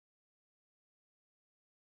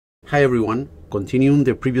Hi everyone, continuing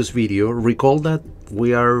the previous video, recall that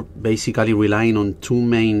we are basically relying on two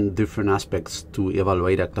main different aspects to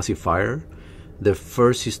evaluate a classifier. The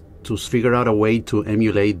first is to figure out a way to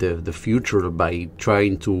emulate the future by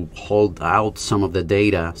trying to hold out some of the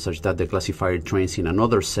data such that the classifier trains in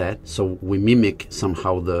another set. So we mimic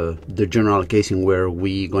somehow the general case in where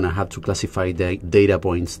we're going to have to classify the data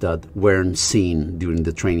points that weren't seen during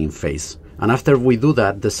the training phase. And after we do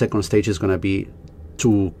that, the second stage is going to be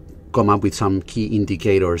to come up with some key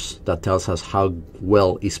indicators that tells us how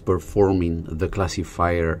well is performing the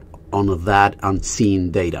classifier on that unseen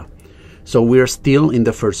data. So we're still in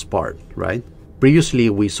the first part, right? Previously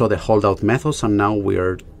we saw the holdout methods and now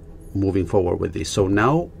we're moving forward with this. So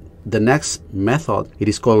now the next method, it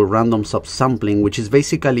is called random subsampling, which is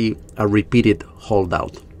basically a repeated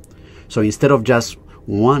holdout. So instead of just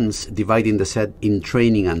once dividing the set in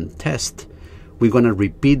training and test, we're going to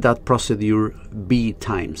repeat that procedure B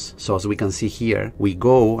times. So as we can see here, we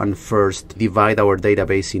go and first divide our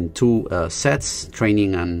database in two sets,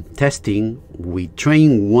 training and testing. We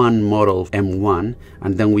train one model M1,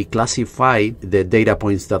 and then we classify the data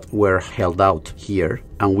points that were held out here,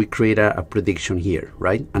 and we create a prediction here,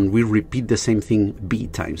 right? And we repeat the same thing B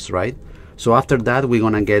times, right? So after that, we're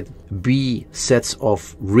going to get B sets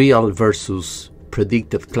of real versus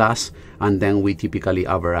predicted class, and then we typically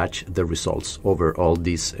average the results over all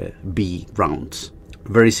these B rounds.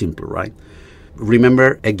 Very simple, right?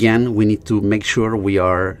 Remember, again, we need to make sure we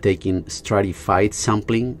are taking stratified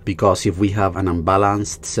sampling, because if we have an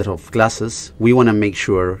unbalanced set of classes, we want to make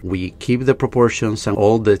sure we keep the proportions and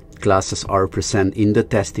all the classes are present in the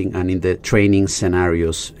testing and in the training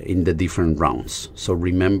scenarios in the different rounds. So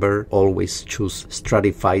remember, always choose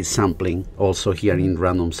stratified sampling, also here in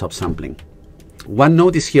random subsampling. One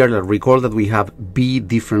note is here that recall that we have B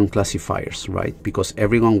different classifiers, right? Because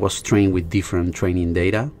everyone was trained with different training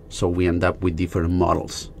data, so we end up with different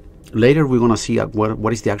models. Later we're going to see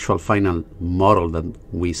what is the actual final model that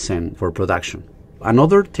we send for production.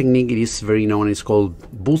 Another technique is very known, is called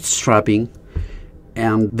bootstrapping,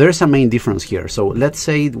 and there's a main difference here. So let's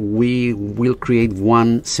say we will create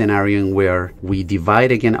one scenario in where we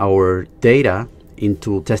divide again our data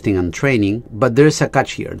into testing and training, but there's a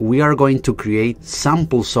catch here. We are going to create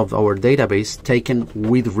samples of our database taken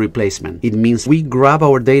with replacement. It means we grab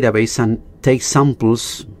our database and take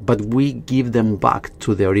samples, but we give them back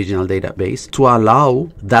to the original database to allow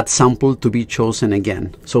that sample to be chosen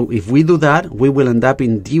again. So if we do that, we will end up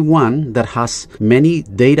in D1 that has many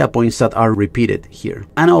data points that are repeated here.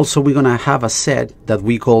 And also we're going to have a set that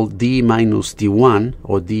we call D minus D1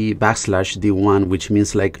 or D/D1, which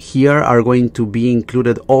means like here are going to be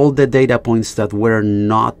included all the data points that were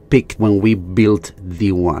not picked when we built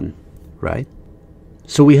D1, right?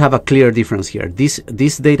 So we have a clear difference here. This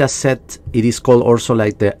data set, it is called also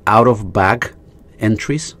like the out-of-bag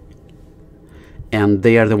entries, and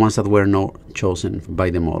they are the ones that were not chosen by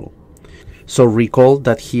the model. So recall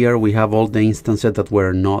that here we have all the instances that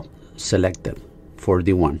were not selected for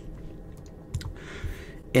D1.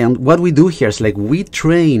 And what we do here is like we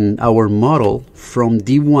train our model from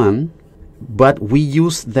D1, but we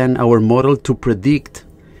use then our model to predict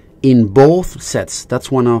in both sets.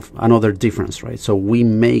 That's one of another difference, right? So we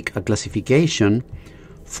make a classification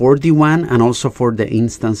for D1 and also for the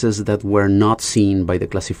instances that were not seen by the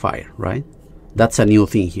classifier, right? That's a new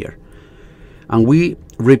thing here. And we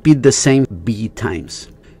repeat the same B times.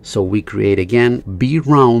 So we create again B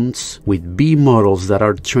rounds with B models that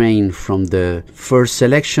are trained from the first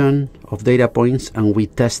selection of data points, and we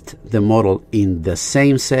test the model in the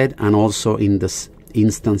same set and also in the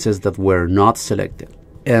instances that were not selected.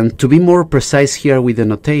 And to be more precise here with the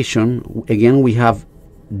notation, again, we have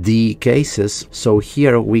D cases. So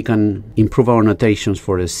here we can improve our notations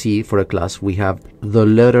for a C, for a class. We have the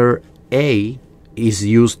letter A is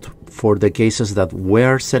used for the cases that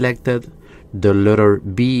were selected. The letter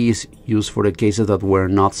B is used for the cases that were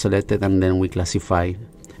not selected, and then we classify.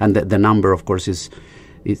 And the number, of course,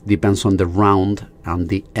 it depends on the round, and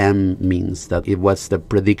the M means that it was the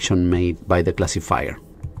prediction made by the classifier.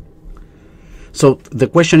 So the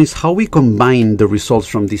question is how we combine the results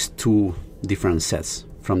from these two different sets,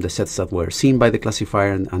 from the sets that were seen by the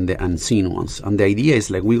classifier and the unseen ones. And the idea is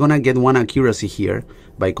like we're going to get one accuracy here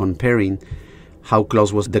by comparing how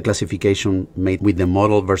close was the classification made with the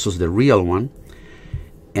model versus the real one,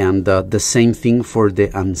 and the same thing for the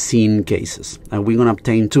unseen cases. And we're going to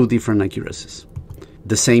obtain two different accuracies.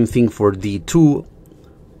 The same thing for D2,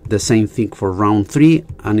 the same thing for round 3,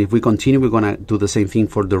 and if we continue, we're going to do the same thing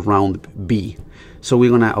for the round B. So we're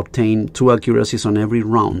going to obtain two accuracies on every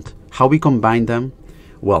round. How we combine them?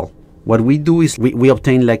 Well, what we do is we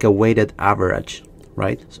obtain like a weighted average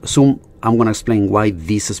right? Soon I'm going to explain why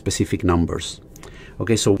these specific numbers.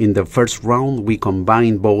 Okay, so in the first round, we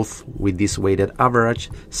combine both with this weighted average.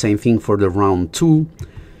 Same thing for the round 2,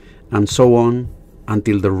 and so on,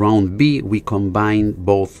 until the round B, we combine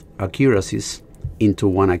both accuracies into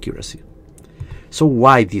one accuracy. So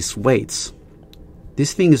why these weights?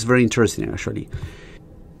 This thing is very interesting, actually.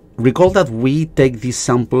 Recall that we take these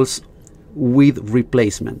samples with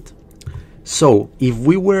replacement. So if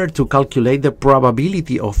we were to calculate the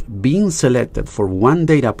probability of being selected for one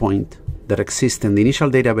data point that exists in the initial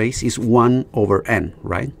database is 1 over n,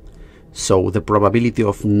 right? So the probability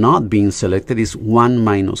of not being selected is 1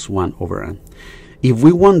 minus 1 over n. If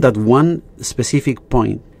we want that one specific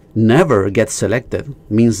point never gets selected,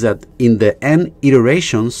 means that in the n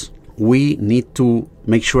iterations, we need to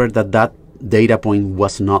make sure that that data point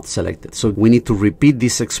was not selected. So we need to repeat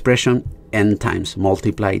this expression n times,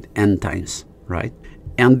 multiplied n times, right?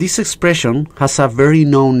 And this expression has a very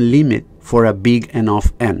known limit for a big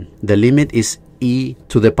enough n. The limit is e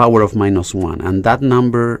to the power of minus 1, and that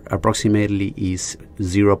number approximately is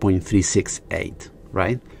 0.368,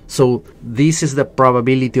 right? So this is the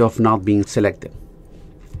probability of not being selected.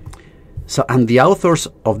 So, and the authors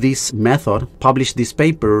of this method published this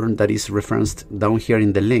paper that is referenced down here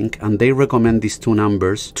in the link, and they recommend these two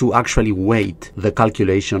numbers to actually weight the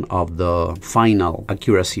calculation of the final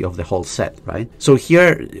accuracy of the whole set, right? So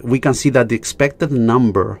here we can see that the expected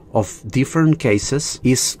number of different cases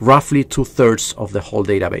is roughly 2/3 of the whole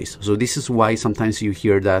database. So this is why sometimes you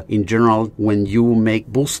hear that in general, when you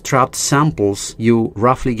make bootstrapped samples, you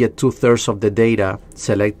roughly get 2/3 of the data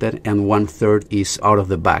selected and 1/3 is out of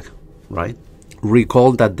the bag, right?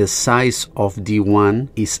 Recall that the size of D1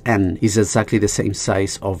 is n, is exactly the same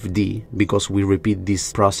size of D, because we repeat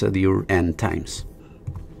this procedure n times.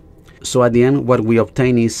 So at the end, what we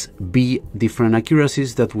obtain is B different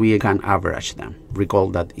accuracies that we can average them. Recall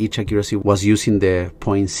that each accuracy was using the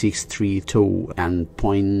 0.632 and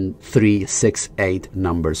 0.368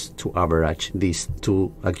 numbers to average these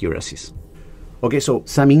two accuracies. Okay, so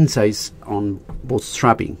some insights on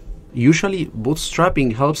bootstrapping. Usually,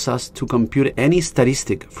 bootstrapping helps us to compute any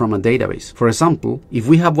statistic from a database. For example, if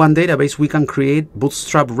we have one database, we can create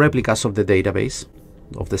bootstrap replicas of the database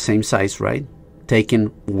of the same size, right?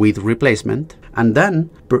 Taken with replacement. And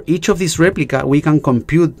then, per each of these replica, we can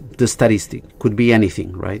compute the statistic. Could be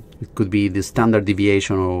anything, right? It could be the standard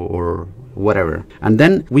deviation or whatever. And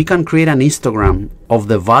then we can create an histogram of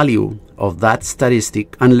the value of that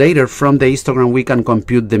statistic, and later from the histogram we can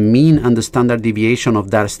compute the mean and the standard deviation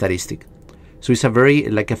of that statistic. So it's a very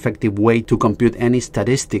effective way to compute any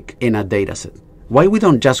statistic in a dataset. Why we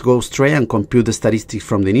don't just go straight and compute the statistics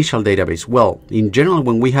from the initial database? Well, in general,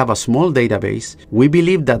 when we have a small database, we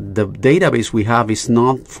believe that the database we have is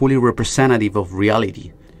not fully representative of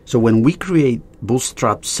reality. So when we create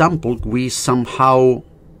bootstrap sample, we somehow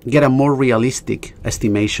get a more realistic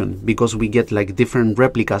estimation, because we get different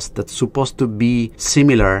replicas that's supposed to be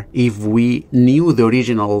similar if we knew the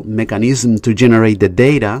original mechanism to generate the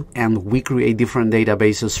data, and we create different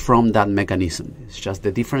databases from that mechanism. It's just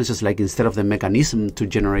the difference is instead of the mechanism to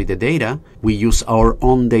generate the data, we use our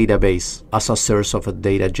own database as a source of a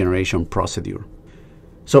data generation procedure.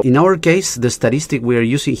 So in our case, the statistic we are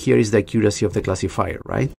using here is the accuracy of the classifier,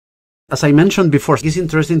 right? As I mentioned before, it's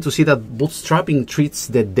interesting to see that bootstrapping treats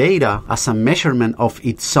the data as a measurement of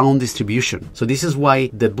its own distribution. So this is why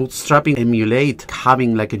the bootstrapping emulate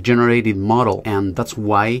having a generated model, and that's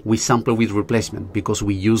why we sample with replacement, because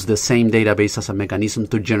we use the same database as a mechanism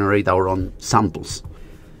to generate our own samples.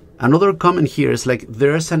 Another comment here is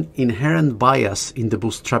there's an inherent bias in the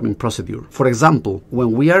bootstrapping procedure. For example,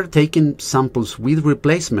 when we are taking samples with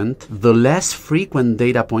replacement, the less frequent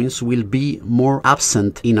data points will be more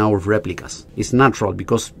absent in our replicas. It's natural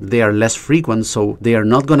because they are less frequent, so they are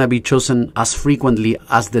not going to be chosen as frequently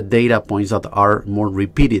as the data points that are more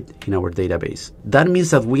repeated in our database. That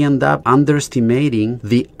means that we end up underestimating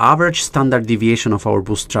the average standard deviation of our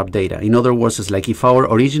bootstrap data. In other words, it's if our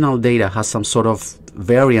original data has some sort of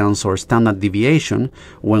variance or standard deviation,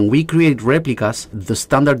 when we create replicas, the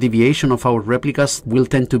standard deviation of our replicas will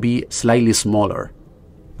tend to be slightly smaller.